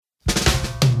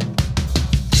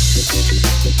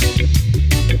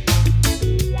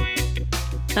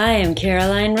I am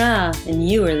Caroline Ra, and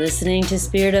you are listening to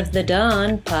Spirit of the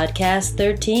Dawn, Podcast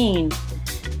 13.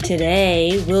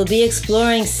 Today, we'll be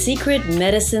exploring secret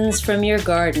medicines from your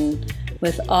garden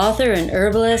with author and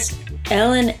herbalist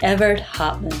Ellen Evert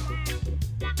Hopman.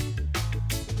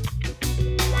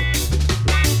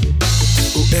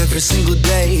 Every single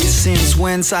day since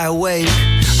whence I wake,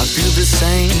 I feel the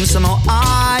same, somehow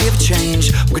I have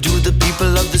changed. What do the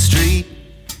people of the street?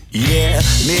 Yeah,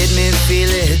 made me feel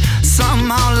it.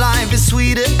 Somehow life is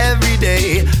sweeter every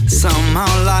day.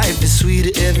 Somehow life is sweeter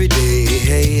every day.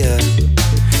 Hey,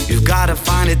 you've gotta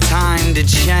find a time to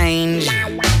change.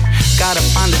 Gotta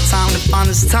find the time to find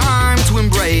this time to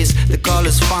embrace the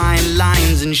colors, fine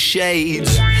lines and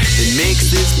shades. It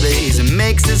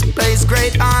makes this place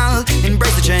great. I'll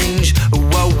embrace the change.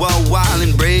 Whoa, whoa, I'll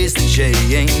embrace the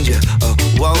change.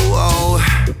 Whoa, whoa.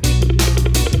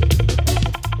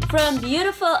 From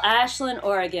beautiful Ashland,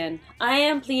 Oregon, I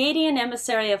am Pleiadian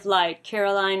Emissary of Light,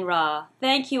 Caroline Ra.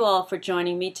 Thank you all for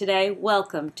joining me today.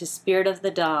 Welcome to Spirit of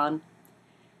the Dawn.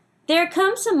 There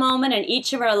comes a moment in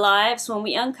each of our lives when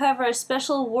we uncover a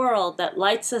special world that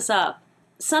lights us up,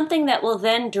 something that will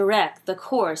then direct the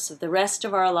course of the rest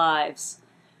of our lives.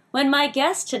 When my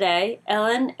guest today,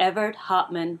 Ellen Evert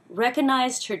Hopman,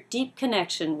 recognized her deep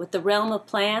connection with the realm of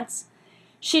plants,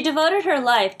 she devoted her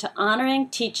life to honoring,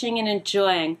 teaching, and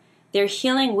enjoying their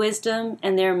healing wisdom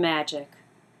and their magic.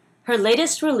 Her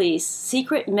latest release,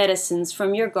 Secret Medicines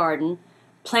from Your Garden,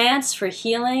 Plants for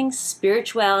Healing,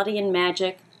 Spirituality, and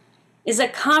Magic, is a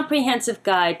comprehensive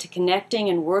guide to connecting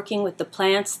and working with the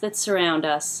plants that surround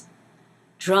us.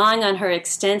 Drawing on her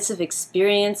extensive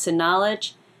experience and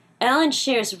knowledge, Ellen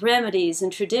shares remedies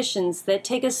and traditions that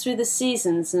take us through the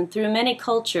seasons and through many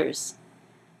cultures.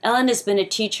 Ellen has been a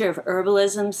teacher of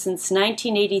herbalism since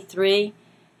 1983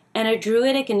 and a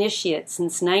Druidic initiate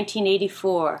since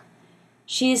 1984.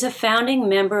 She is a founding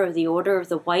member of the Order of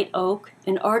the White Oak,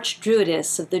 an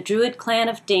archdruidess of the Druid clan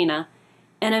of Dana,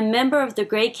 and a member of the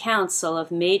Great Council of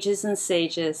Mages and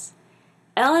Sages.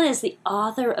 Ellen is the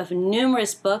author of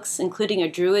numerous books, including A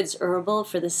Druid's Herbal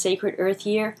for the Sacred Earth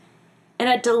Year, and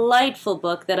a delightful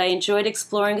book that I enjoyed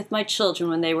exploring with my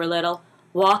children when they were little,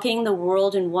 Walking the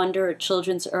World in Wonder, a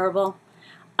Children's Herbal.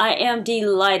 I am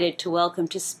delighted to welcome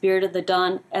to Spirit of the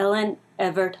Dawn, Ellen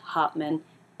Evert Hopman.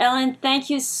 Ellen, thank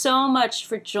you so much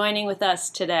for joining with us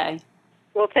today.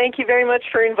 Well, thank you very much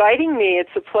for inviting me.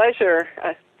 It's a pleasure.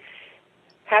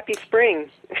 Happy spring.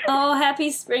 Oh,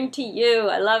 happy spring to you.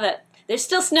 I love it. There's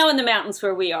still snow in the mountains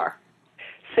where we are.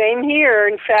 Same here.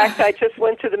 In fact, I just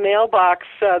went to the mailbox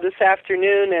this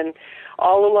afternoon, and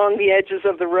all along the edges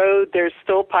of the road, there's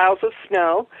still piles of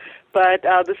snow. But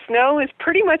the snow is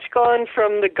pretty much gone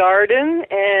from the garden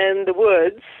and the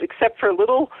woods, except for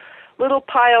little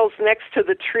piles next to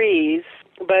the trees.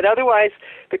 But otherwise,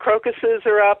 the crocuses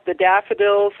are up, the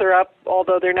daffodils are up,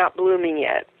 although they're not blooming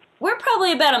yet. We're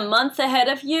probably about a month ahead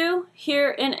of you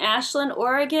here in Ashland,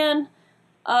 Oregon,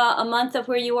 a month of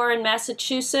where you are in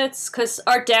Massachusetts, because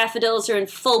our daffodils are in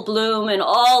full bloom and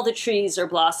all the trees are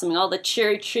blossoming. All the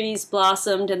cherry trees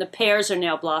blossomed and the pears are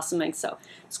now blossoming, so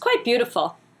it's quite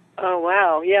beautiful. Oh,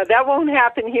 wow. Yeah, that won't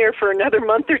happen here for another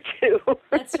month or two.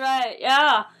 That's right,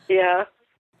 yeah. Yeah.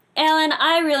 Ellen,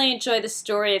 I really enjoy the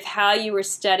story of how you were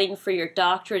studying for your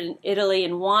doctorate in Italy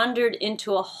and wandered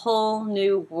into a whole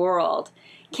new world.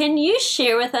 Can you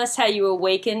share with us how you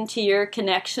awakened to your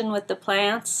connection with the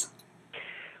plants?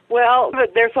 Well,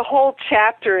 there's a whole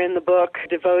chapter in the book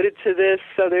devoted to this,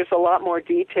 so there's a lot more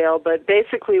detail. But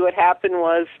basically what happened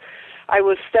was I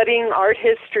was studying art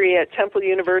history at Temple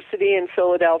University in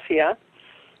Philadelphia,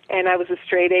 and I was a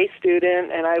straight A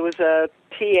student, and I was a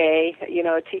TA,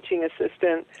 a teaching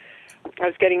assistant. I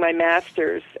was getting my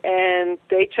master's, and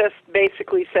they just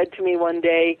basically said to me one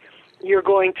day, "You're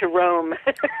going to Rome."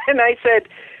 And I said,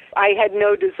 I had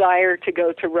no desire to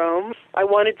go to Rome. I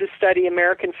wanted to study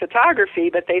American photography,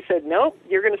 but they said, nope,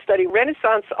 you're going to study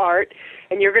Renaissance art,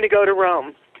 and you're going to go to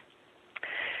Rome.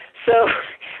 So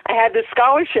I had this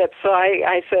scholarship, so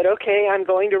I said, okay, I'm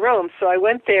going to Rome. So I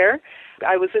went there.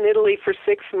 I was in Italy for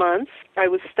 6 months. I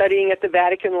was studying at the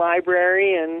Vatican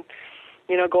Library and,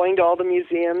 going to all the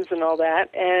museums and all that,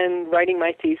 and writing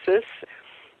my thesis.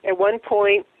 At one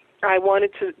point, I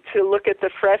wanted to look at the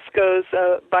frescoes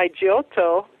by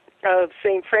Giotto of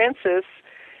St. Francis,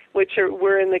 which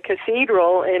were in the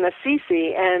cathedral in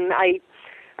Assisi, and I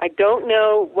don't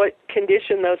know what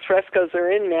condition those frescoes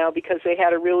are in now because they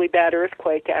had a really bad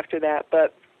earthquake after that,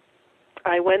 but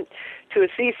I went to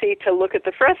Assisi to look at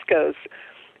the frescoes.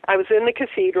 I was in the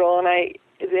cathedral, and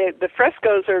the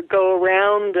frescoes go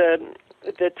around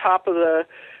the top of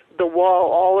the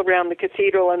wall all around the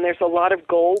cathedral, and there's a lot of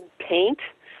gold paint.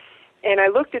 And I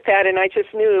looked at that and I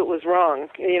just knew it was wrong.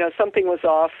 Something was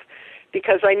off,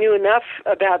 because I knew enough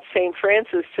about St.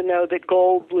 Francis to know that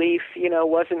gold leaf,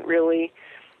 didn't really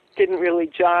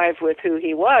jive with who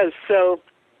he was. So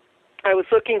I was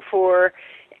looking for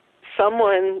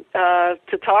someone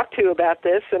to talk to about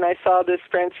this, and I saw this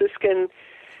Franciscan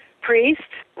priest,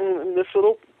 this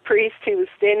little priest. He was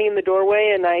standing in the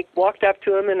doorway, and I walked up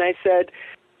to him and I said,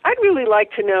 I'd really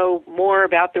like to know more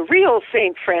about the real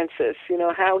St. Francis,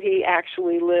 how he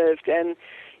actually lived. And,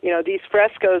 these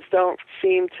frescoes don't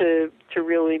seem to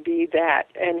really be that.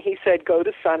 And he said, go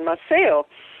to San Maceo.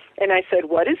 And I said,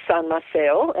 what is San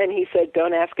Maceo? And he said,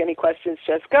 don't ask any questions,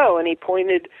 just go. And he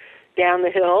pointed down the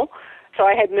hill. So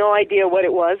I had no idea what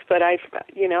it was, but I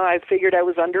figured I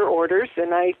was under orders,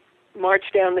 and I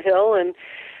marched down the hill, and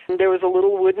there was a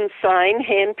little wooden sign,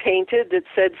 hand-painted, that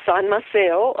said San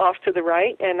Maceo off to the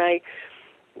right, and I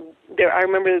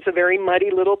remember there was a very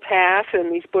muddy little path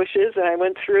and these bushes, and I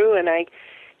went through, and I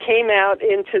came out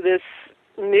into this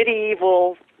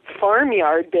medieval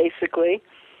farmyard, basically.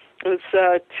 It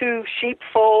was 2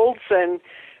 sheepfolds and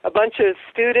a bunch of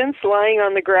students lying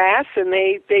on the grass, and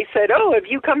they said, oh, have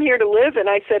you come here to live? And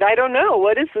I said, I don't know.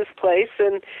 What is this place?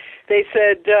 And they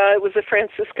said it was a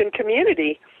Franciscan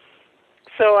community.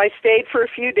 So I stayed for a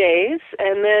few days,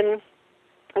 and then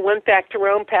went back to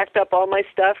Rome, packed up all my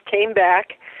stuff, came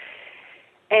back,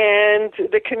 and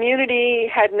the community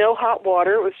had no hot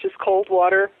water. It was just cold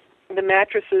water. The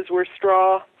mattresses were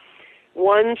straw.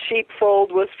 One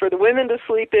sheepfold was for the women to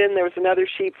sleep in. There was another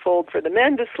sheepfold for the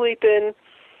men to sleep in.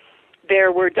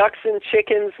 There were ducks and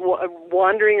chickens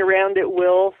wandering around at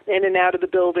will, in and out of the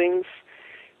buildings.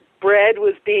 Bread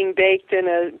was being baked in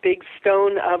a big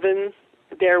stone oven.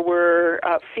 There were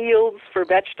fields for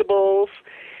vegetables.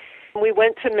 We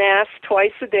went to Mass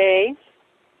twice a day.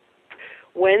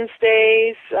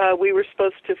 Wednesdays, we were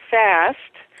supposed to fast,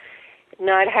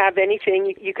 not have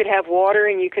anything. You could have water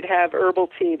and you could have herbal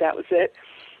tea. That was it.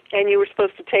 And you were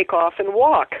supposed to take off and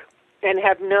walk and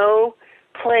have no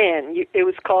plan. It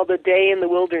was called a day in the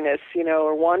wilderness,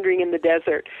 or wandering in the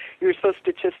desert. You were supposed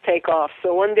to just take off.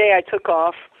 So one day I took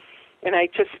off, and I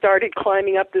just started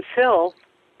climbing up this hill,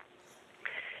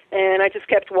 and I just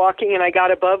kept walking, and I got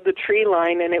above the tree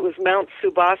line, and it was Mount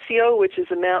Subasio, which is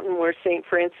a mountain where St.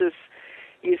 Francis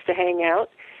used to hang out.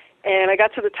 And I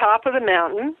got to the top of the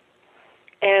mountain,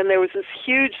 and there was this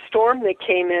huge storm that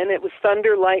came in. It was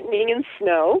thunder, lightning, and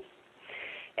snow,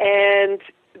 and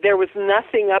there was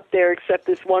nothing up there except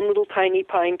this one little tiny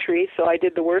pine tree, so I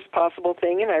did the worst possible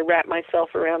thing, and I wrapped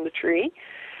myself around the tree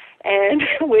and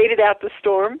waited out the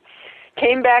storm.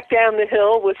 Came back down the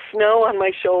hill with snow on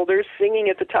my shoulders, singing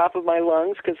at the top of my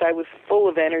lungs because I was full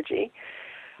of energy.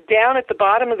 Down at the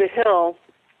bottom of the hill,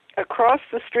 across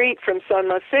the street from San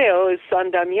Maceo, is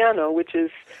San Damiano, which is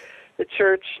the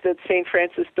church that St.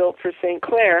 Francis built for St.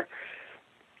 Clare.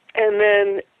 And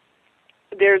then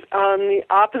there's on the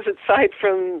opposite side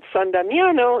from San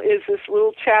Damiano is this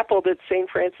little chapel that St.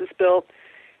 Francis built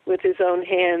with his own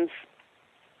hands,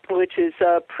 which is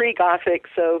pre-Gothic,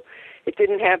 so it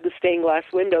didn't have the stained glass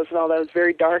windows and all that. It was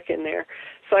very dark in there.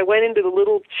 So I went into the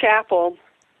little chapel,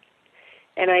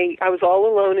 and I was all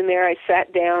alone in there. I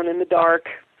sat down in the dark,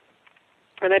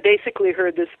 and I basically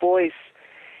heard this voice,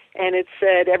 and it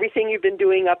said, everything you've been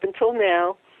doing up until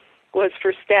now was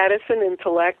for status and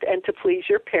intellect and to please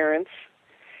your parents.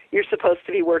 You're supposed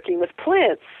to be working with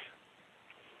plants.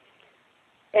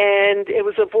 And it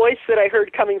was a voice that I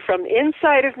heard coming from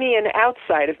inside of me and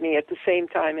outside of me at the same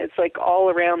time. It's like all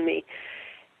around me.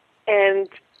 And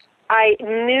I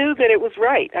knew that it was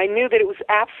right. I knew that it was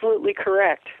absolutely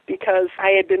correct because I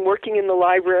had been working in the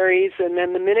libraries, and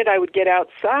then the minute I would get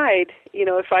outside,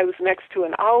 if I was next to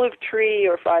an olive tree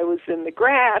or if I was in the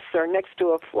grass or next to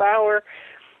a flower,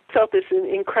 felt this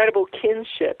incredible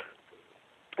kinship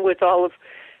with all of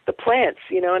the plants,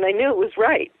 and I knew it was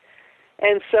right.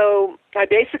 And so I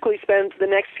basically spent the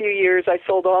next few years, I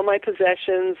sold all my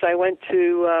possessions. I went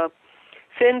to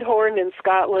Findhorn in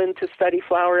Scotland to study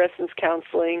flower essence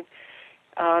counseling,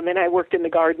 and I worked in the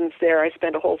gardens there. I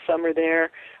spent a whole summer there.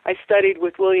 I studied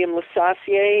with William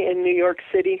Lesassier in New York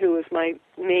City, who was my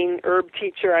main herb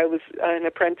teacher. I was an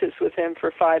apprentice with him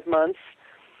for 5 months.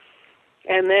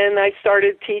 And then I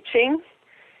started teaching.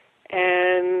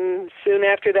 And soon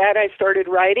after that, I started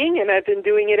writing, and I've been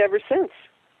doing it ever since.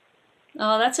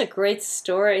 Oh, that's a great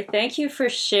story. Thank you for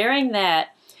sharing that.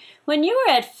 When you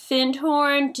were at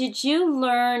Findhorn, did you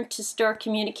learn to start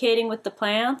communicating with the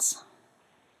plants?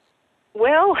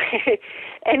 Well,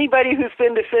 anybody who's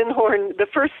been to Findhorn, the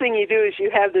first thing you do is you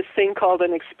have this thing called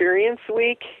an experience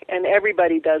week, and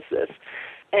everybody does this.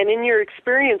 And in your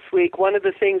experience week, one of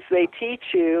the things they teach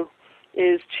you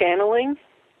is channeling.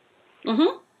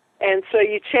 Mm-hmm. And so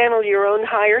you channel your own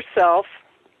higher self,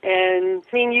 and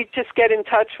you just get in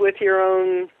touch with your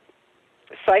own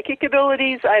psychic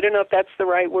abilities. I don't know if that's the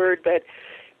right word, but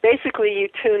basically you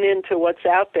tune into what's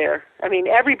out there.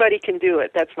 Everybody can do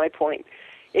it. That's my point.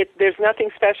 There's nothing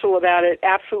special about it.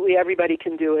 Absolutely everybody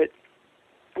can do it.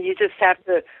 You just have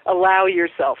to allow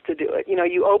yourself to do it.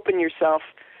 You open yourself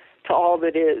to all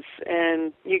that is,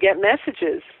 and you get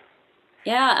messages.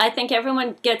 Yeah, I think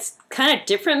everyone gets kind of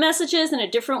different messages in a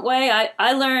different way.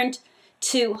 I learned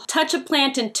to touch a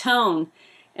plant in tone,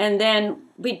 and then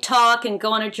we'd talk and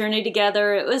go on a journey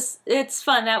together. It's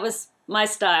fun. That was my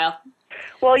style.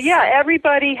 Well, yeah,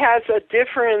 everybody has a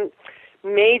different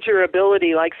major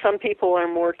ability. Like some people are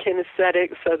more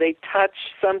kinesthetic, so they touch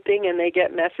something and they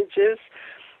get messages.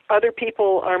 Other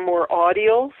people are more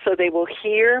audial, so they will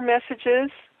hear messages.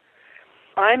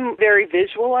 I'm very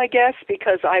visual, I guess,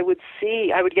 because I would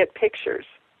get pictures,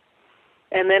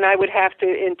 and then I would have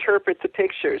to interpret the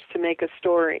pictures to make a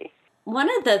story. One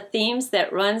of the themes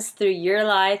that runs through your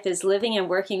life is living and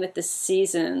working with the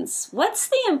seasons. What's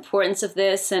the importance of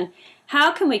this, and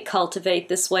how can we cultivate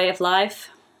this way of life?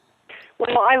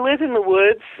 Well, I live in the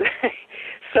woods,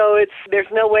 so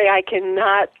there's no way I can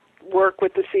not work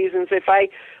with the seasons. If I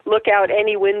look out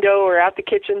any window or out the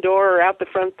kitchen door or out the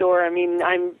front door, I'm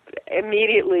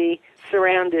immediately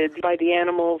surrounded by the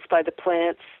animals, by the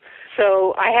plants.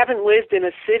 So I haven't lived in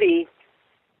a city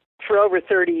for over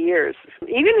 30 years.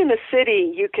 Even in a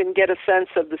city, you can get a sense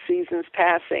of the seasons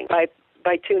passing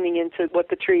by tuning into what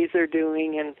the trees are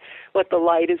doing and what the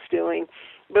light is doing.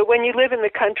 But when you live in the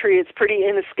country, it's pretty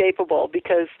inescapable,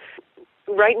 because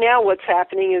right now what's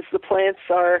happening is the plants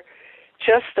are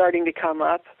just starting to come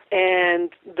up, and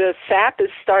the sap is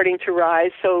starting to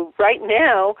rise. So right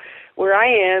now, where I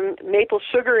am, maple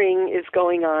sugaring is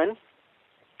going on,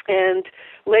 and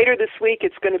later this week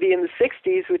it's going to be in the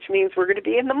 60s, which means we're going to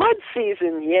be in the mud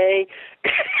season. Yay!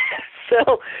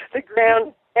 So the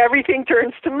ground, everything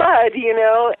turns to mud,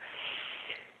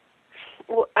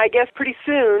 Well, I guess pretty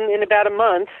soon, in about a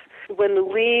month, when the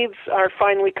leaves are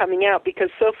finally coming out, because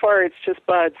so far it's just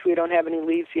buds, we don't have any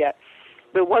leaves yet.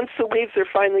 But once the leaves are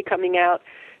finally coming out,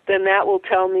 then that will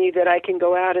tell me that I can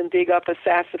go out and dig up a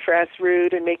sassafras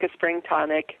root and make a spring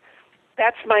tonic.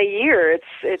 That's my year.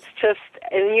 It's just,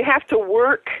 and you have to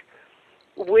work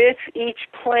with each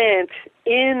plant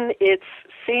in its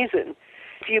season.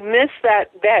 If you miss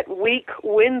that week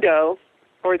window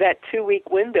or that 2-week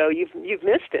window, you've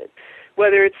missed it.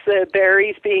 Whether it's the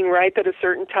berries being ripe at a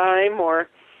certain time or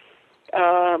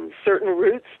certain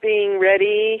roots being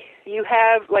ready. You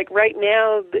have, like right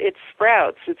now, it's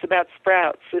sprouts. It's about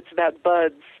sprouts. It's about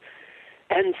buds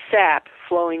and sap,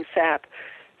 flowing sap.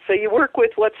 So you work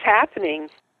with what's happening.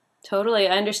 Totally,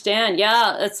 I understand.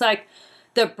 Yeah, it's like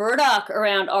the burdock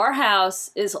around our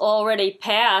house is already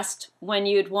past when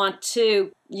you'd want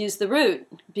to use the root,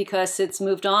 because it's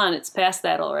moved on. It's past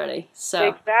that already. So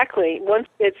exactly. Once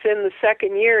it's in the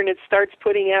second year and it starts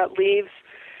putting out leaves,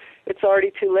 it's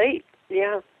already too late.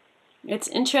 Yeah. It's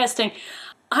interesting.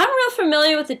 I'm real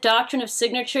familiar with the doctrine of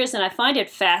signatures, and I find it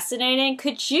fascinating.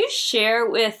 Could you share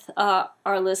with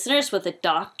our listeners what the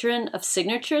doctrine of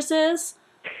signatures is?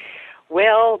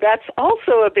 Well, that's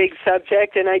also a big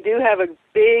subject, and I do have a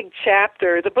big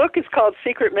chapter. The book is called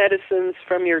Secret Medicines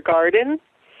from Your Garden,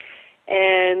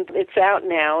 and it's out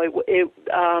now.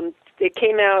 It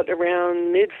came out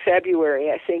around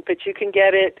mid-February, I think, but you can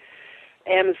get it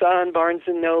Amazon, Barnes &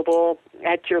 Noble,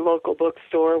 at your local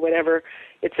bookstore, whatever.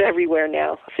 It's everywhere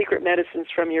now. Secret Medicines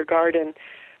from Your Garden.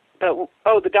 But,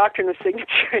 the doctrine of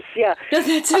signatures, yeah. No,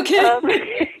 that's okay.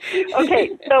 Okay,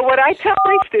 so what I tell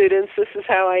my students, this is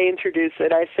how I introduce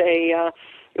it. I say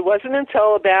it wasn't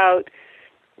until about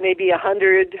maybe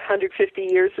 100, 150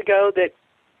 years ago that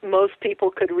most people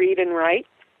could read and write.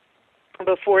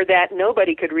 Before that,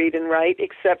 nobody could read and write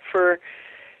except for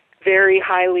very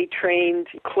highly trained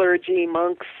clergy,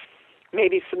 monks,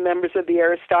 maybe some members of the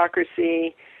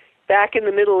aristocracy. Back in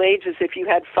the Middle Ages, if you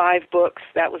had 5 books,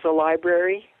 that was a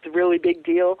library. It's a really big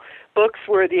deal. Books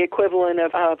were the equivalent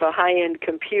of a high-end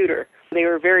computer. They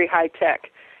were very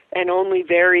high-tech, and only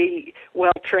very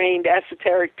well-trained,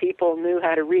 esoteric people knew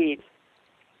how to read.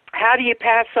 How do you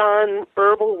pass on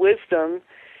herbal wisdom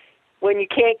when you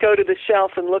can't go to the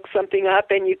shelf and look something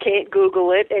up, and you can't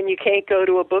Google it, and you can't go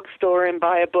to a bookstore and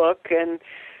buy a book, and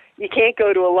you can't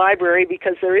go to a library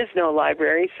because there is no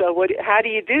library? So how do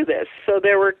you do this? So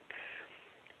there were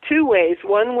 2 ways.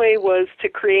 One way was to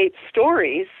create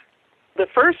stories The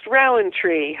first rowan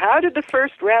tree. How did the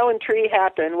first rowan tree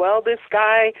happen? Well, this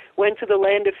guy went to the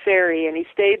land of Faerie, and he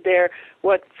stayed there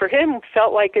what for him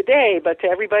felt like a day, but to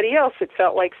everybody else it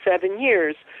felt like 7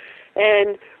 years.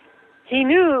 And he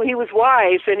knew, he was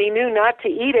wise, and he knew not to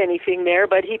eat anything there,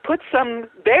 but he put some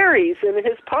berries in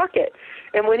his pocket.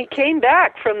 And when he came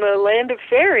back from the land of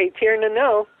Faerie, Tir na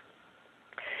no,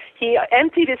 he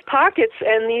emptied his pockets,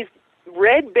 and these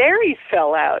red berries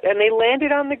fell out, and they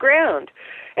landed on the ground.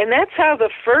 And that's how the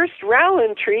first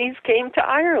rowan trees came to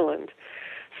Ireland.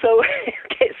 So,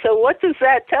 okay, so what does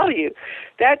that tell you?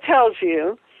 That tells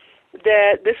you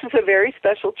that this is a very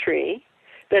special tree,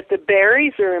 that the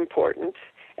berries are important,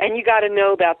 and you got to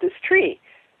know about this tree.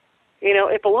 You know,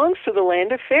 it belongs to the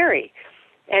land of Faerie.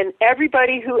 And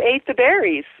everybody who ate the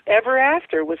berries ever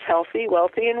after was healthy,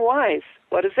 wealthy, and wise.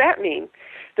 What does that mean?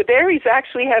 The berries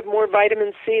actually have more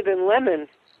vitamin C than lemon.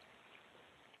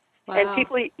 Wow. And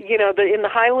people, you know, in the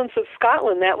Highlands of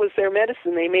Scotland, that was their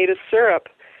medicine. They made a syrup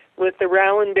with the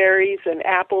rowan berries and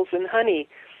apples and honey.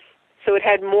 So it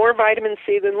had more vitamin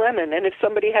C than lemon. And if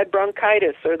somebody had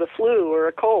bronchitis or the flu or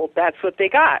a cold, that's what they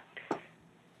got.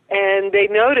 And they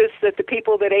noticed that the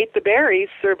people that ate the berries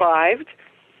survived.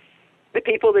 The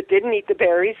people that didn't eat the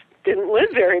berries didn't live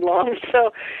very long.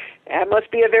 So that must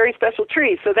be a very special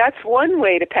tree. So that's one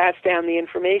way to pass down the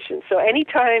information. So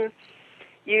anytime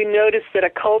you notice that a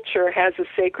culture has a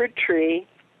sacred tree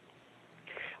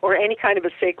or any kind of a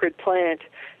sacred plant,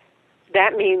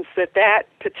 that means that that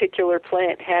particular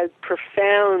plant has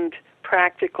profound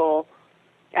practical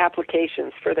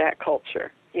applications for that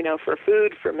culture, you know, for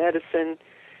food, for medicine,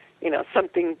 you know,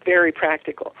 something very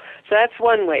practical. So that's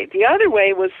one way. The other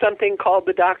way was something called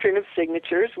the doctrine of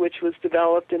signatures, which was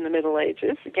developed in the Middle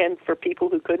Ages, again, for people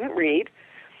who couldn't read.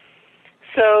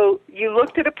 So you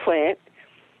looked at a plant,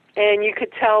 and you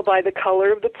could tell by the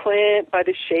color of the plant, by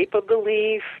the shape of the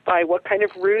leaf, by what kind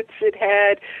of roots it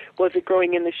had. Was it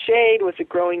growing in the shade? Was it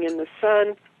growing in the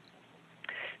sun?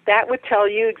 That would tell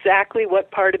you exactly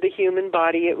what part of the human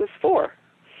body it was for.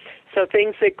 So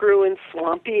things that grew in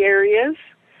swampy areas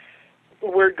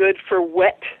were good for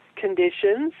wet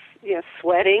conditions, you know,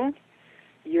 sweating,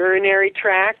 urinary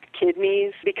tract,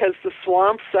 kidneys, because the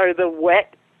swamps are the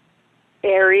wet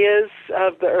areas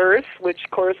of the earth, which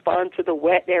correspond to the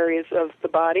wet areas of the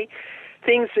body.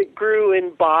 Things that grew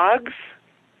in bogs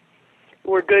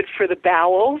were good for the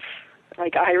bowels,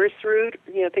 like iris root,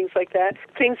 you know, things like that.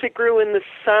 Things that grew in the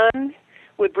sun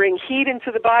would bring heat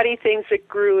into the body. Things that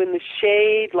grew in the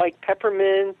shade, like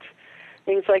peppermint,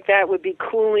 things like that, would be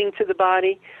cooling to the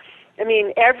body. I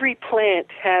mean, every plant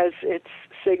has its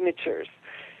signatures,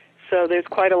 so there's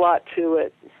quite a lot to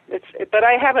it. But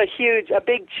I have a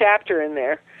big chapter in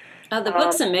there. Oh, the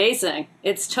book's amazing.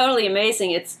 It's totally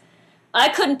amazing. I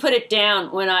couldn't put it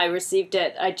down when I received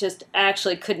it. I just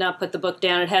actually could not put the book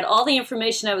down. It had all the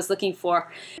information I was looking for.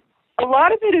 A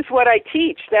lot of it is what I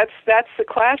teach. That's the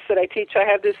class that I teach. I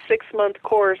have this 6-month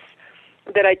course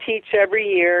that I teach every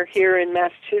year here in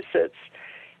Massachusetts.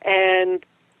 And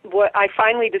what I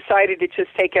finally decided to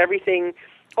just take everything,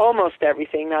 almost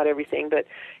everything, not everything, but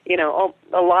you know,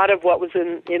 a lot of what was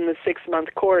in the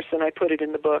 6-month course, and I put it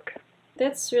in the book.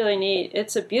 That's really neat.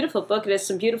 It's a beautiful book. It has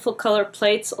some beautiful color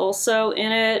plates also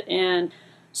in it, and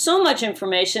so much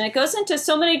information. It goes into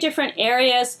so many different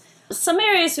areas, some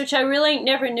areas which I really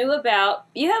never knew about.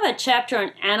 You have a chapter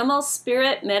on animal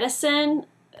spirit medicine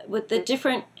with the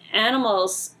different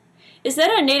animals. Is that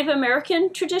a Native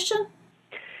American tradition?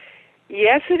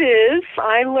 Yes, it is.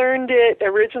 I learned it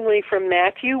originally from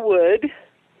Matthew Wood,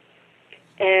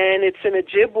 and it's an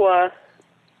Ojibwa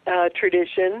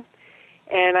tradition,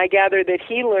 and I gather that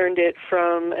he learned it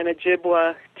from an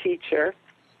Ojibwa teacher.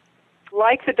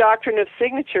 Like the doctrine of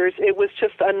signatures, it was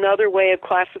just another way of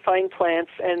classifying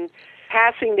plants and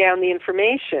passing down the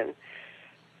information.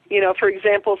 You know, for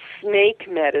example,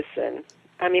 snake medicine.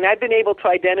 I mean, I've been able to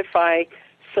identify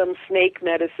some snake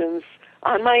medicines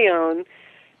on my own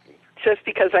just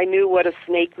because I knew what a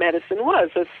snake medicine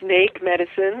was. A snake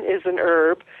medicine is an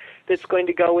herb that's going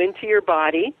to go into your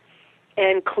body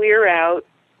and clear out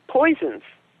poisons,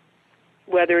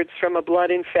 whether it's from a blood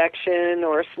infection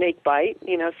or a snake bite,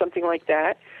 you know, something like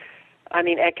that. I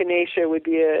mean, echinacea would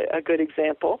be a good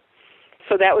example.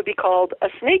 So that would be called a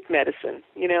snake medicine,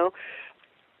 you know.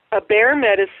 A bear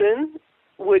medicine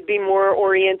would be more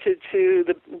oriented to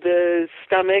the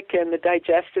stomach and the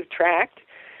digestive tract.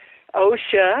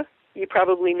 OSHA, you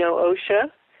probably know OSHA.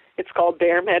 It's called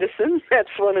bear medicine. That's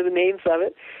one of the names of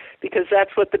it, because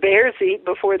that's what the bears eat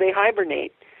before they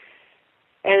hibernate.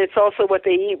 And it's also what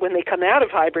they eat when they come out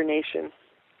of hibernation.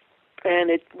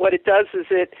 And what it does is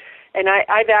it And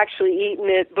I've actually eaten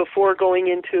it before going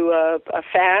into a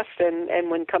fast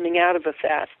and when coming out of a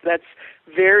fast. That's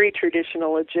very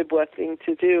traditional Ojibwa thing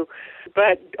to do.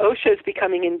 But Osha is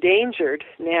becoming endangered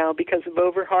now because of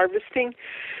overharvesting,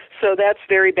 so that's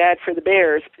very bad for the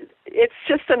bears. It's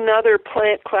just another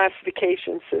plant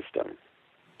classification system.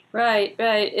 Right.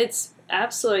 It's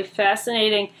absolutely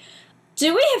fascinating.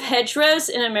 Do we have hedgerows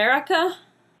in America?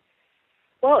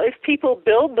 Well, if people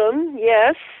build them,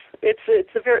 yes. It's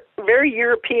a very, very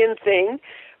European thing,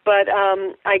 but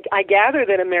I gather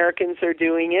that Americans are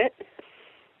doing it.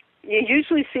 You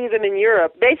usually see them in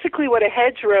Europe. Basically what a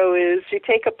hedgerow is, you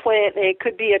take a plant, and it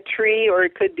could be a tree or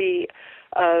it could be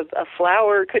a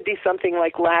flower, it could be something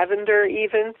like lavender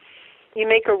even. You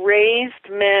make a raised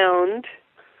mound.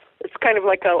 It's kind of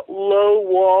like a low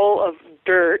wall of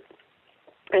dirt,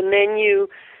 and then you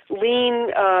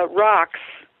lean rocks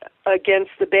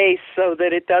against the base so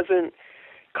that it doesn't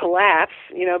collapse,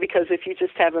 because if you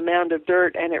just have a mound of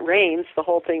dirt and it rains, the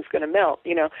whole thing's going to melt,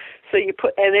 So you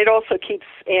and it also keeps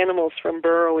animals from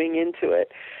burrowing into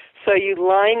it. So you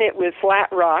line it with flat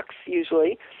rocks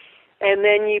usually, and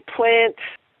then you plant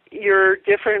your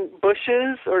different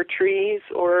bushes or trees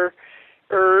or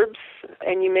herbs,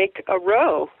 and you make a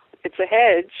row. It's a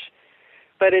hedge,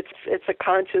 but it's a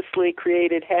consciously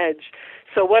created hedge.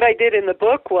 So what I did in the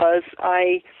book was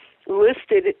I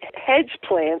listed hedge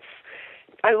plants.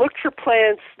 I looked for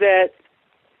plants that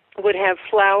would have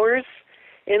flowers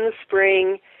in the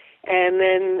spring and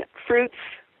then fruits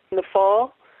in the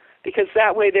fall, because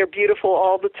that way they're beautiful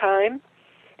all the time,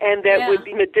 and that would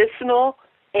be medicinal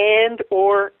and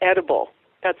or edible.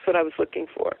 That's what I was looking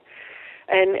for.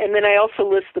 And then I also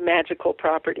list the magical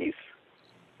properties.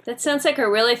 That sounds like a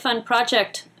really fun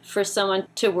project for someone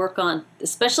to work on,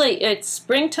 especially it's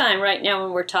springtime right now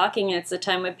when we're talking. It's the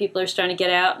time when people are starting to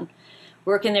get out and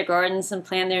work in their gardens and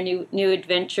plan their new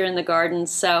adventure in the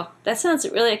gardens. So that sounds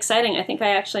really exciting. I think I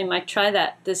actually might try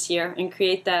that this year and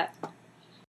create that.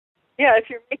 Yeah,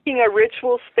 if you're making a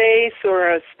ritual space or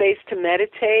a space to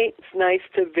meditate, it's nice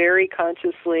to very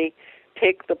consciously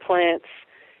pick the plants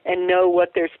and know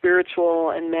what their spiritual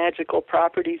and magical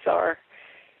properties are,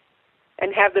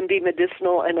 and have them be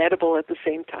medicinal and edible at the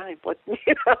same time.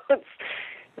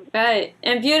 Right,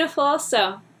 and beautiful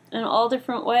also in all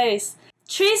different ways.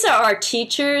 Trees are our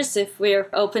teachers if we're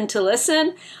open to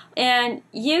listen, and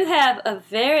you have a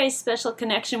very special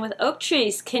connection with oak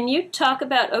trees. Can you talk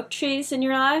about oak trees in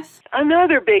your life?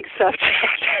 Another big subject.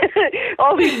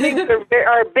 All these things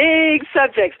are big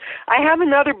subjects. I have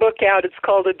another book out. It's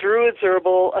called A Druid's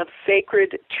Herbal of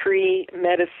Sacred Tree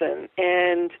Medicine,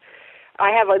 and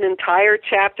I have an entire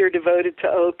chapter devoted to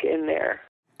oak in there.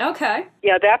 Okay.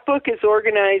 Yeah, that book is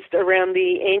organized around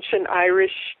the ancient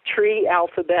Irish tree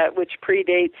alphabet, which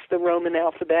predates the Roman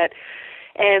alphabet.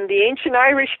 And the ancient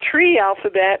Irish tree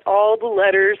alphabet, all the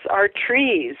letters are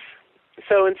trees.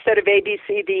 So instead of A, B,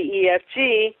 C, D, E, F,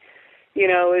 G,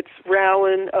 it's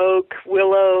rowan, oak,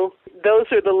 willow. Those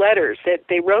are the letters that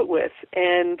they wrote with.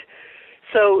 And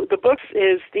so the book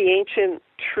is the ancient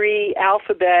tree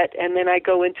alphabet, and then I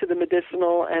go into the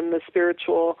medicinal and the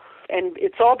spiritual. And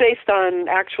it's all based on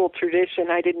actual tradition.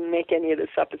 I didn't make any of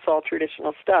this up. It's all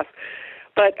traditional stuff.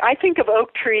 But I think of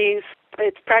oak trees,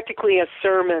 it's practically a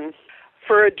sermon.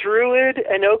 For a druid,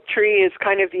 an oak tree is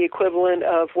kind of the equivalent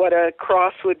of what a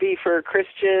cross would be for a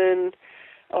Christian,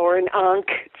 or an ankh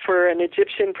for an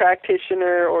Egyptian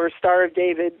practitioner, or a Star of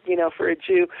David, for a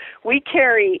Jew. We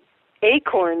carry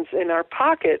acorns in our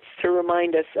pockets to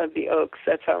remind us of the oaks.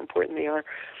 That's how important they are.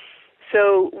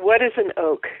 So what is an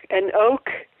oak? An oak,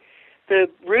 the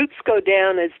roots go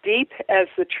down as deep as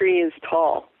the tree is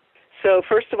tall. So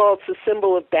first of all, it's a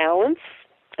symbol of balance,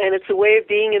 and it's a way of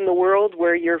being in the world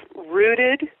where you're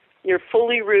rooted, you're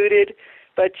fully rooted,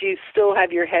 but you still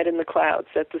have your head in the clouds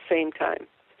at the same time.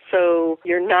 So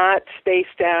you're not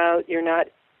spaced out, you're not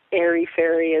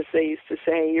airy-fairy, as they used to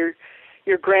say.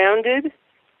 You're grounded,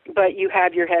 but you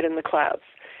have your head in the clouds.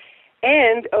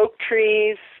 And oak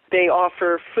trees, they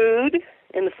offer food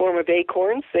in the form of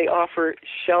acorns. They offer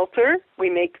shelter.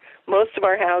 Most of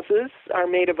our houses are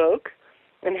made of oak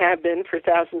and have been for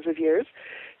thousands of years.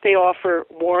 They offer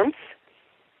warmth.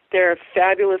 They're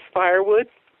fabulous firewood.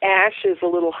 Ash is a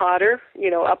little hotter.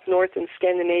 Up north in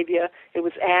Scandinavia, it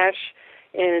was ash.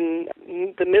 In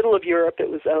the middle of Europe, it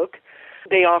was oak.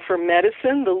 They offer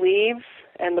medicine. The leaves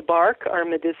and the bark are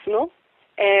medicinal.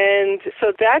 And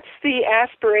so that's the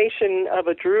aspiration of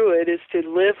a druid, is to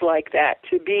live like that,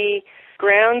 to be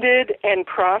grounded and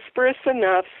prosperous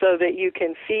enough so that you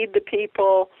can feed the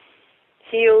people,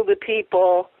 heal the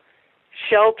people,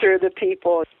 shelter the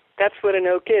people. That's what an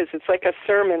oak is. It's like a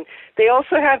sermon. They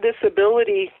also have this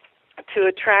ability to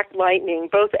attract lightning.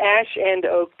 Both ash and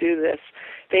oak do this.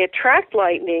 They attract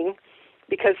lightning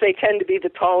because they tend to be the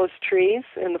tallest trees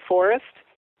in the forest.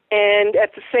 And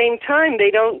at the same time,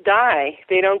 they don't die.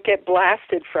 They don't get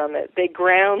blasted from it. They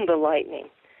ground the lightning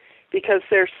because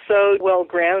they're so well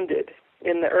grounded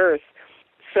in the earth.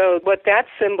 So what that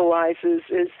symbolizes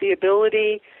is the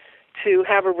ability to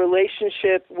have a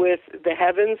relationship with the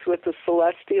heavens, with the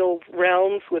celestial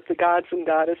realms, with the gods and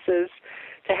goddesses,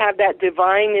 to have that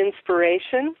divine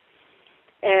inspiration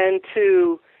and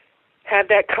to have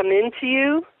that come into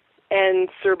you and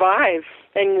survive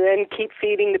and then keep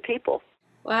feeding the people.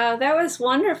 Wow, that was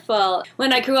wonderful.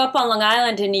 When I grew up on Long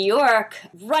Island in New York,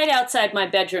 right outside my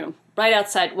bedroom, right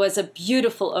outside was a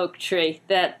beautiful oak tree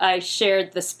that I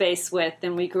shared the space with,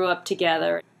 and we grew up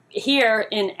together. Here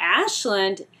in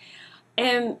Ashland,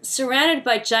 I'm surrounded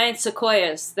by giant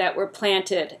sequoias that were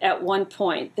planted at one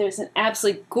point. There's an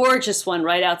absolutely gorgeous one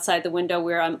right outside the window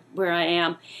where I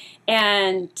am.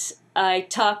 And I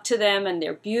talk to them, and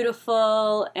they're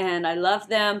beautiful, and I love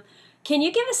them. Can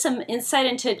you give us some insight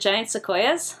into giant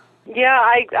sequoias? Yeah,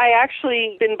 I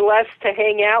actually been blessed to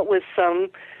hang out with some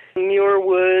Muir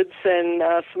Woods and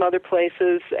some other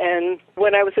places. And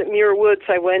when I was at Muir Woods,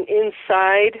 I went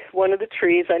inside one of the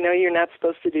trees. I know you're not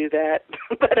supposed to do that,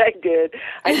 but I did.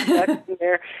 I stuck in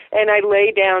there, and I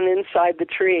lay down inside the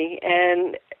tree.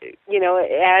 And, you know,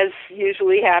 as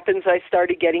usually happens, I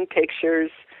started getting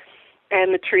pictures.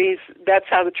 And the trees, that's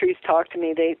how the trees talk to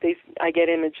me. I get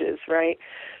images, right?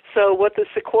 So what the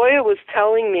sequoia was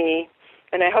telling me,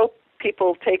 and I hope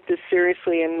people take this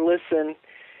seriously and listen,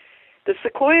 the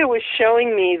sequoia was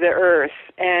showing me the earth,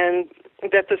 and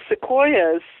that the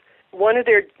sequoias, one of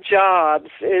their jobs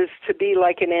is to be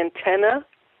like an antenna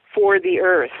for the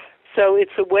earth. So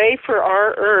it's a way for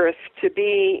our earth to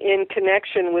be in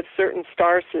connection with certain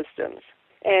star systems.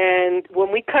 And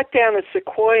when we cut down a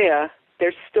sequoia,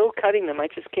 they're still cutting them. I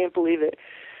just can't believe it.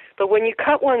 But when you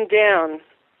cut one down,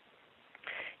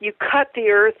 you cut the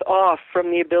earth off from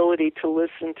the ability to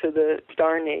listen to the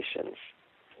star nations.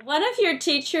 One of your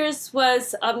teachers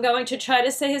was, I'm going to try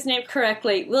to say his name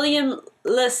correctly, William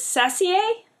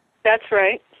Lesassier? That's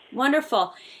right.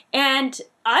 Wonderful. And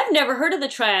I've never heard of the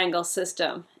triangle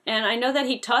system, and I know that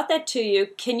he taught that to you.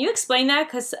 Can you explain that?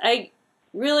 Because I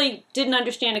really didn't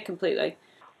understand it completely.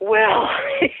 Well,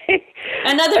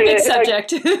 another big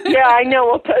subject. Yeah, I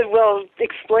know. Well,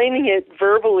 explaining it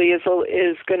verbally is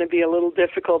going to be a little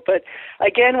difficult. But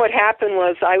again, what happened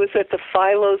was I was at the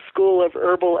Philo School of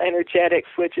Herbal Energetics,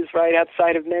 which is right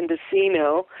outside of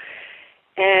Mendocino,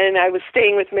 and I was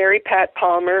staying with Mary Pat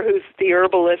Palmer, who's the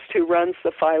herbalist who runs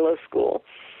the Philo School.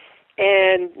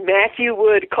 And Matthew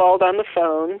Wood called on the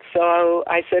phone, so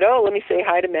I said, "Oh, let me say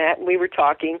hi to Matt," and we were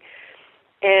talking.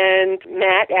 And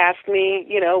Matt asked me,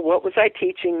 you know, what was I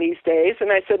teaching these days?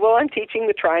 And I said, well, I'm teaching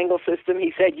the triangle system.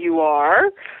 He said, you are?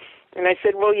 And I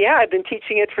said, well, yeah, I've been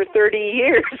teaching it for 30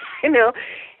 years, you know.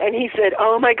 And he said,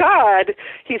 oh, my God.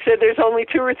 He said, there's only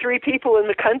 2 or 3 people in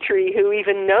the country who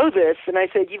even know this. And I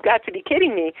said, you've got to be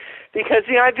kidding me, because,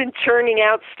 you know, I've been churning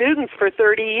out students for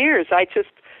 30 years. I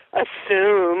just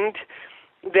assumed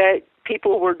that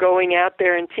people were going out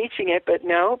there and teaching it, but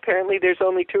no, apparently there's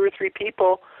only 2 or 3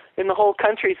 people in the whole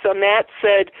country. So Matt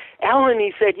said, Ellen,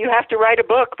 he said, you have to write a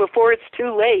book before it's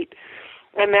too late.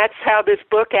 And that's how this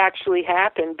book actually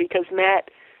happened, because Matt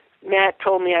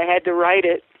told me I had to write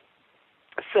it.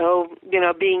 So, you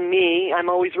know, being me, I'm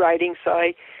always writing, so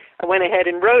I went ahead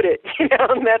and wrote it, you know,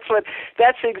 and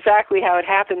that's exactly how it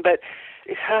happened. But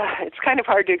it's kind of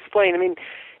hard to explain. I mean,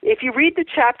 if you read the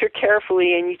chapter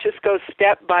carefully and you just go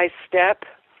step by step,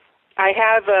 I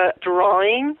have a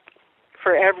drawing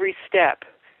for every step.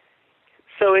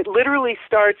 So it literally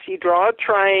starts, you draw a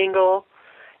triangle,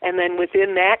 and then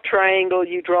within that triangle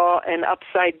you draw an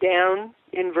upside down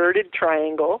inverted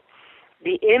triangle.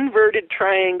 The inverted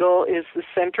triangle is the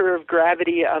center of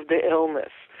gravity of the illness.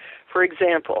 For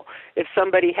example, if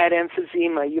somebody had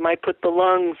emphysema, you might put the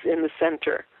lungs in the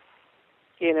center,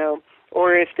 you know,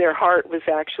 or if their heart was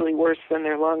actually worse than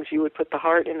their lungs, you would put the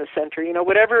heart in the center. You know,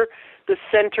 whatever the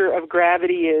center of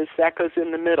gravity is, that goes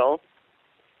in the middle.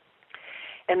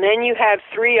 And then you have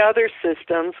 3 other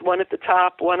systems, one at the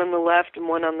top, one on the left, and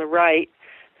one on the right,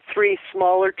 3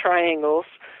 smaller triangles.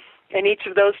 And each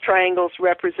of those triangles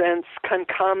represents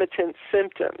concomitant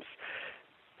symptoms.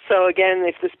 So again,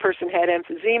 if this person had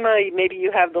emphysema, maybe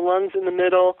you have the lungs in the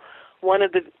middle. One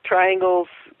of the triangles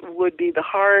would be the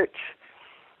heart.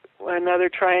 Another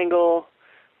triangle,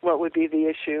 what would be the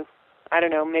issue? I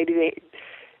don't know. Maybe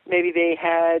they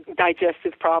had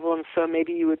digestive problems, so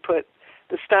maybe you would put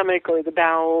the stomach or the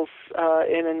bowels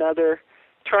in another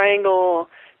triangle.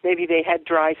 Maybe they had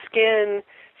dry skin,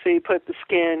 So you put the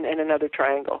skin and another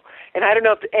triangle. And I don't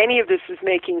know if any of this is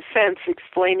making sense,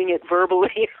 explaining it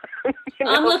verbally.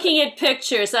 I'm looking at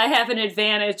pictures. I have an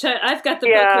advantage. I've got the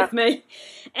book with me.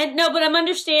 And no, but I'm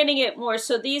understanding it more.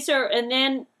 So these are, and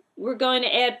then we're going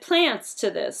to add plants to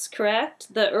this,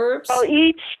 correct? The herbs? Well,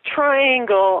 each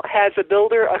triangle has a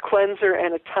builder, a cleanser,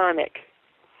 and a tonic.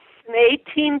 An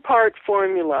 18-part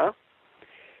formula.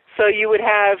 So you would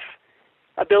have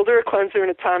a builder, a cleanser,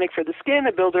 and a tonic for the skin,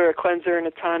 a builder, a cleanser, and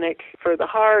a tonic for the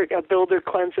heart, a builder,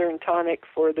 cleanser, and tonic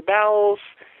for the bowels.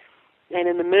 And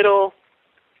in the middle,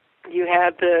 you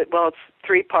have it's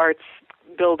 3 parts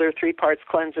builder, 3 parts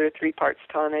cleanser, 3 parts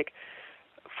tonic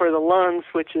for the lungs,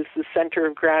 which is the center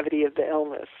of gravity of the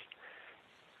illness.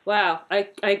 Wow, I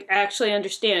actually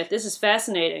understand it. This is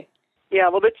fascinating. Yeah,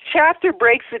 well, the chapter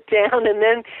breaks it down, and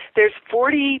then there's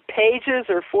 40 pages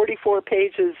or 44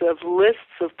 pages of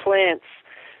lists of plants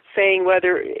saying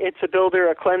whether it's a builder,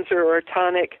 a cleanser, or a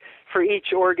tonic for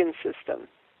each organ system.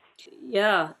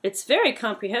 Yeah, it's very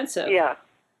comprehensive. Yeah.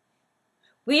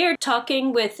 We are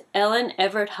talking with Ellen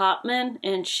Evert Hopman,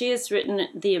 and she has written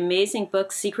the amazing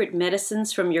book, Secret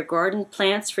Medicines from Your Garden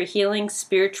Plants for Healing,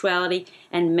 Spirituality,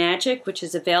 and Magic, which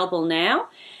is available now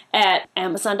at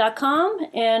Amazon.com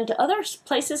and other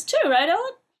places too, right,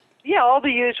 Ellen? Yeah, all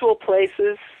the usual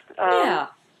places. Yeah.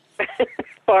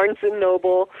 Barnes &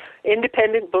 Noble,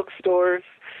 independent bookstores.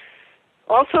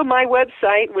 Also my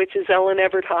website, which is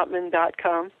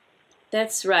elleneverthopman.com.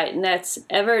 That's right, and that's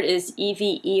Evert is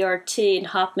Evert, and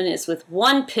Hopman is with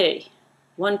 1 P.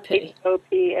 1 P.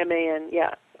 Hopman,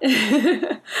 yeah.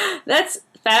 That's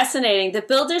fascinating. The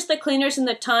builders, the cleaners, and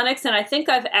the tonics, and I think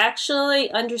I've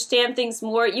actually understand things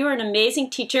more. You're an amazing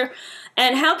teacher.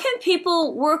 And how can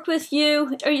people work with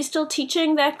you? Are you still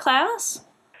teaching that class?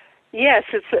 Yes,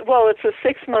 it's a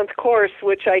 6-month course,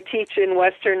 which I teach in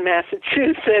Western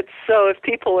Massachusetts. So if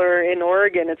people are in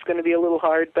Oregon, it's going to be a little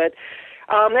hard. But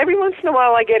every once in a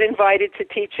while, I get invited to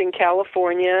teach in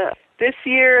California. This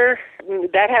year,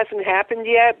 that hasn't happened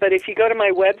yet. But if you go to my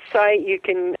website, you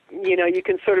can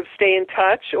sort of stay in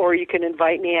touch, or you can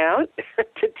invite me out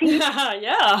to teach.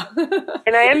 Yeah.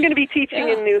 And I am going to be teaching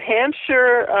in New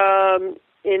Hampshire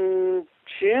in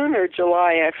June or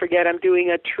July. I forget. I'm doing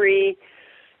a tree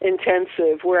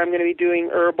intensive where I'm going to be doing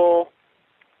herbal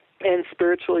and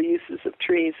spiritual uses of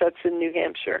trees. That's in New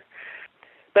Hampshire.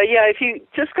 But yeah, if you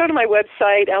just go to my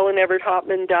website,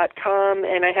 elleneverthopman.com,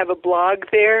 and I have a blog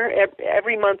there.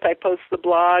 Every month I post the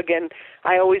blog, and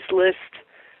I always list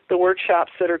the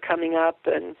workshops that are coming up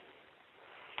and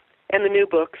the new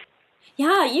books.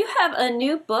 Yeah, you have a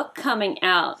new book coming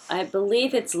out. I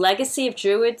believe it's Legacy of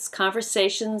Druids,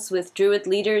 Conversations with Druid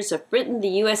Leaders of Britain, the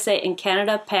USA, and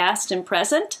Canada, Past and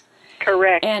Present.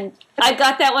 Correct. And I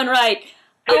got that one right.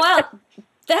 Oh, well,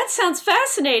 that sounds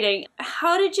fascinating.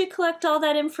 How did you collect all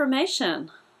that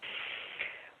information?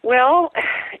 Well,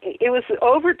 it was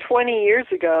over 20 years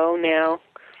ago now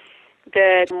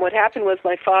that what happened was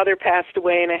my father passed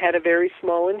away, and I had a very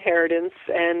small inheritance,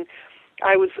 and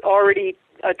I was already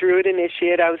a Druid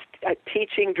initiate. I was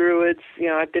teaching Druids.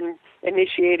 I've been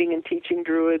initiating and teaching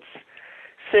Druids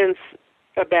since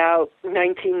about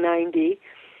 1990.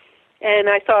 And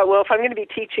I thought, well, if I'm going to be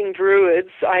teaching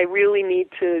Druids, I really need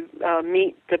to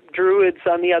meet the Druids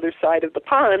on the other side of the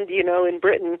pond, in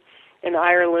Britain and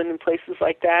Ireland and places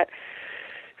like that.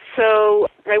 So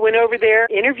I went over there,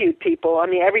 interviewed people. I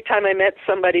mean, every time I met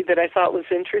somebody that I thought was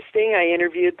interesting, I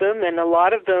interviewed them, and a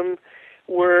lot of them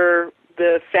were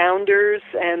the founders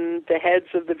and the heads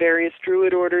of the various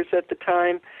Druid orders at the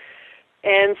time.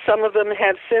 And some of them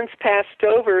have since passed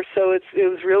over, so it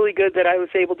was really good that I was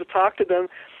able to talk to them.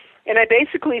 And I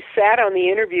basically sat on the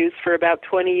interviews for about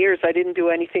 20 years. I didn't do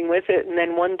anything with it. And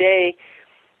then one day,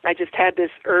 I just had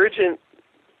this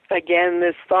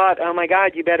this thought, oh my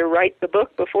God, you better write the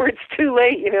book before it's too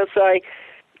late, So I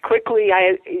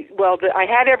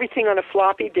had everything on a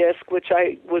floppy disk, which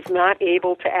I was not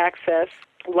able to access.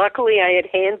 Luckily, I had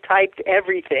hand-typed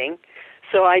everything.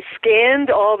 So I scanned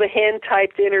all the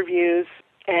hand-typed interviews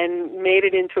and made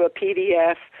it into a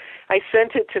PDF. I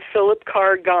sent it to Philip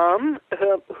Carr-Gomm,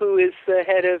 who is the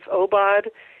head of OBOD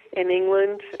in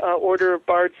England, Order of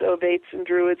Bards, Ovates, and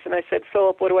Druids. And I said,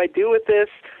 Philip, what do I do with this?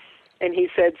 And he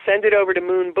said, send it over to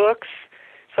Moon Books.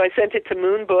 So I sent it to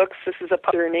Moon Books. This is a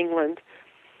publisher in England.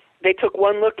 They took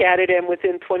one look at it, and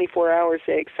within 24 hours,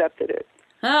 they accepted it.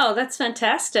 Oh, that's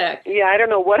fantastic. Yeah, I don't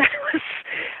know what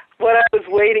I was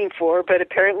waiting for, but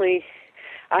apparently,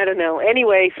 I don't know.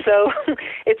 Anyway, so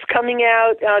it's coming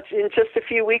out in just a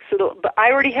few weeks. But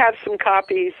I already have some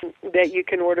copies that you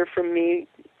can order from me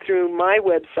through my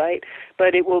website,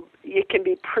 but it can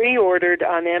be pre-ordered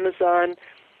on Amazon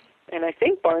and I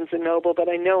think Barnes & Noble, but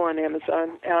I know on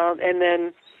Amazon. And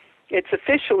then it's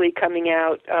officially coming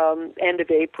out end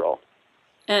of April.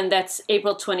 And that's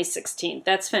April 2016.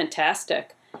 That's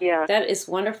fantastic. Yeah. That is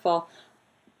wonderful.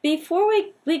 Before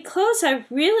we close, I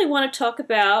really want to talk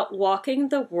about Walking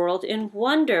the World in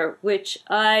Wonder, which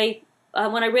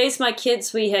when I raised my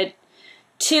kids, we had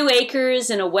 2 acres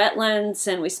in a wetlands,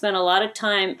 and we spent a lot of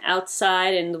time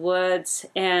outside in the woods,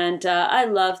 and I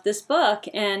loved this book,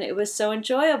 and it was so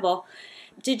enjoyable.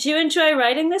 Did you enjoy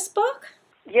writing this book?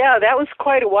 Yeah, that was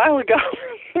quite a while ago.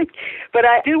 But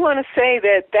I do want to say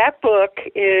that book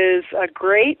is a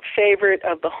great favorite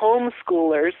of the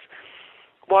homeschoolers,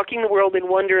 Walking the World in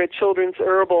Wonder at Children's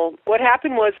Herbal. What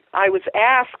happened was I was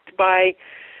asked by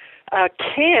a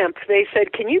camp, they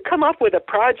said, can you come up with a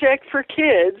project for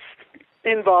kids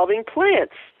involving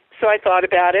plants? So I thought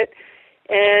about it,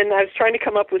 and I was trying to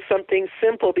come up with something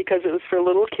simple because it was for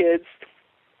little kids.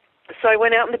 So I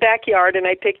went out in the backyard and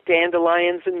I picked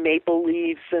dandelions and maple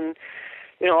leaves and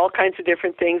all kinds of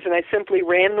different things, and I simply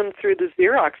ran them through the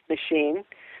Xerox machine.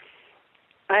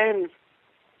 And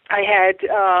I had,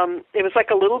 it was like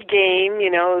a little game,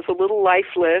 it was a little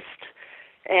life list,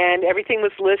 and everything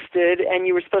was listed, and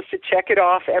you were supposed to check it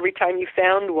off every time you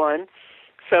found one.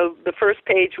 So the first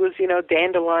page was,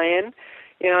 dandelion,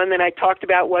 and then I talked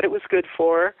about what it was good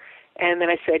for, and then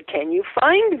I said, can you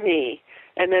find me?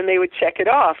 And then they would check it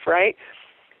off, right?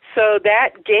 So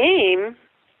that game,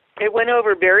 it went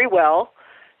over very well.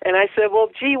 And I said, well,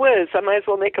 gee whiz, I might as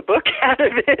well make a book out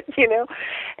of it,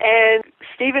 And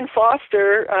Stephen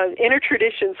Foster, Inner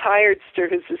Traditions Hiredster,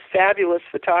 who's this fabulous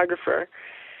photographer,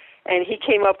 and he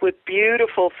came up with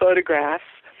beautiful photographs.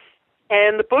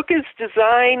 And the book is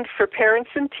designed for parents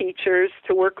and teachers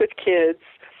to work with kids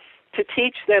to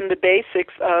teach them the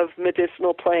basics of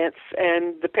medicinal plants,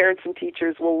 and the parents and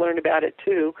teachers will learn about it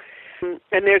too.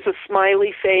 And there's a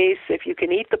smiley face if you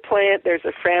can eat the plant. There's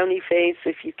a frowny face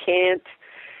if you can't.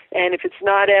 And if it's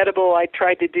not edible, I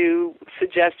tried to do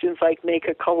suggestions like make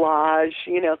a collage,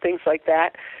 things like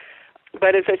that.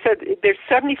 But as I said, there's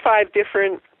 75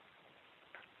 different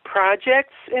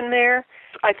projects in there.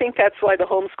 I think that's why the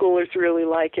homeschoolers really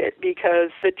like it,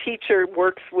 because the teacher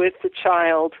works with the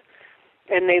child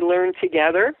and they learn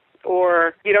together,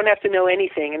 or you don't have to know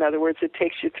anything. In other words, it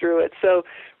takes you through it. So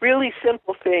really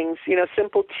simple things,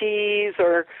 simple teas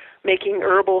or making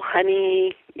herbal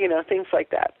honey, things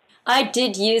like that. I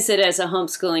did use it as a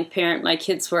homeschooling parent. My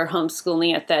kids were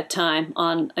homeschooling at that time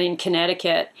in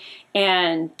Connecticut.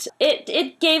 And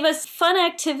it gave us fun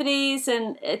activities,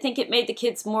 and I think it made the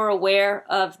kids more aware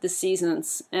of the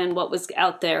seasons and what was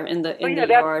out there in the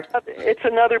yard. It's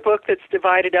another book that's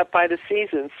divided up by the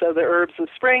seasons. So the herbs of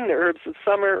spring, the herbs of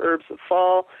summer, herbs of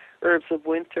fall, herbs of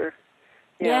winter.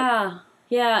 Yeah.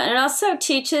 And it also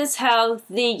teaches how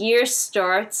the year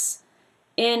starts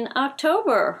in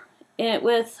October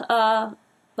with the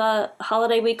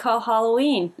holiday we call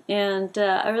Halloween. And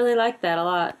I really liked that a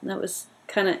lot. That was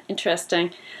kind of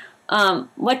interesting.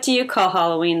 What do you call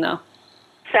Halloween, though?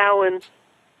 Samhain.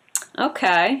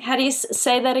 Okay. How do you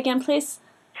say that again, please?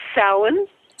 Samhain.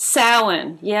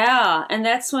 Samhain, yeah. And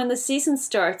that's when the season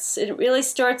starts. It really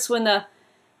starts when the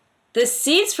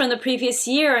seeds from the previous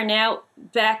year are now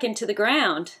back into the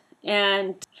ground.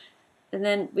 And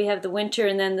then we have the winter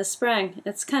and then the spring.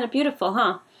 It's kind of beautiful,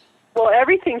 huh? Well,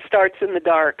 everything starts in the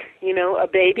dark. A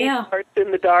baby starts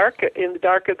in the dark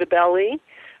of the belly.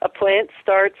 A plant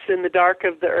starts in the dark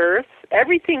of the earth.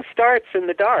 Everything starts in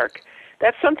the dark.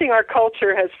 That's something our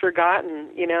culture has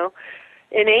forgotten,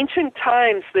 In ancient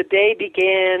times, the day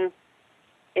began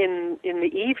in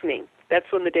the evening.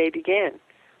 That's when the day began.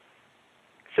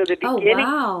 So the beginning...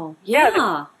 Oh, wow.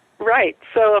 Yeah. Right.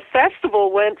 So a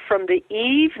festival went from the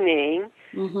evening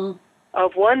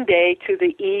of one day to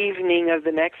the evening of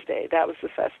the next day. That was the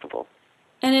festival.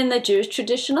 And in the Jewish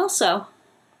tradition also.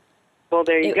 Well,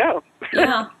 there you go.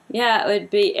 Yeah, it would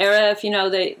be Erev,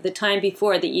 the time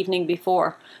before, the evening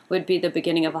before would be the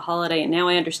beginning of a holiday, and now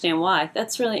I understand why.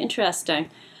 That's really interesting.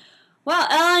 Well,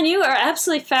 Ellen, you are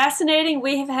absolutely fascinating.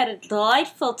 We have had a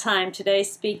delightful time today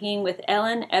speaking with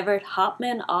Ellen Evert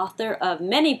Hopman, author of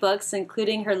many books,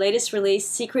 including her latest release,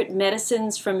 Secret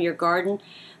Medicines from Your Garden,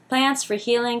 Plants for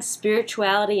Healing,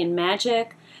 Spirituality, and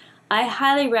Magic. I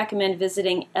highly recommend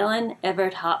visiting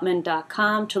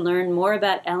elleneverthopman.com to learn more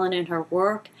about Ellen and her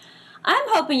work. I'm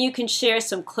hoping you can share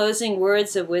some closing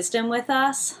words of wisdom with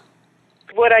us.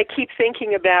 What I keep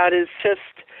thinking about is just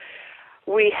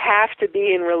we have to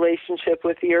be in relationship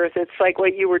with the earth. It's like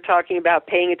what you were talking about,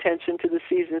 paying attention to the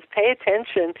seasons. Pay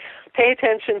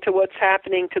attention to what's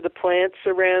happening to the plants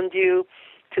around you,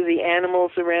 to the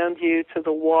animals around you, to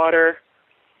the water.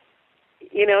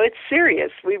 it's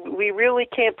serious. We really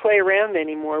can't play around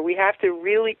anymore. We have to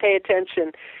really pay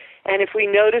attention. And if we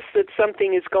notice that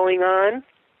something is going on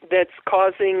that's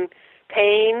causing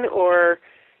pain or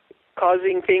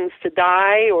causing things to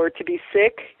die or to be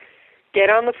sick, get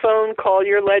on the phone, call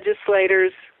your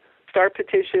legislators, start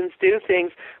petitions, do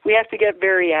things. We have to get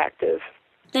very active.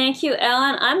 Thank you,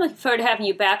 Ellen. I'm looking forward to having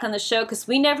you back on the show because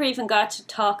we never even got to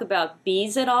talk about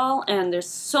bees at all, and there's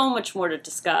so much more to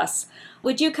discuss.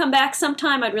 Would you come back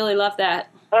sometime? I'd really love that.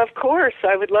 Of course.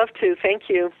 I would love to. Thank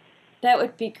you. That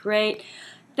would be great.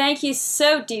 Thank you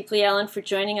so deeply, Ellen, for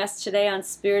joining us today on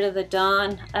Spirit of the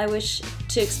Dawn. I wish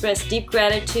to express deep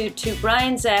gratitude to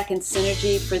Brian, Zach, and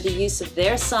Synergy for the use of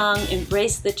their song,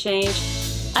 Embrace the Change.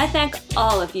 I thank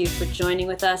all of you for joining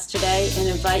with us today and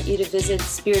invite you to visit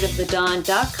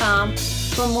spiritofthedawn.com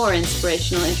for more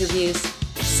inspirational interviews.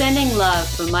 Sending love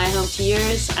from my home to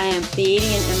yours, I am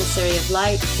Pleiadian Emissary of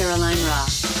Light, Caroline Ra.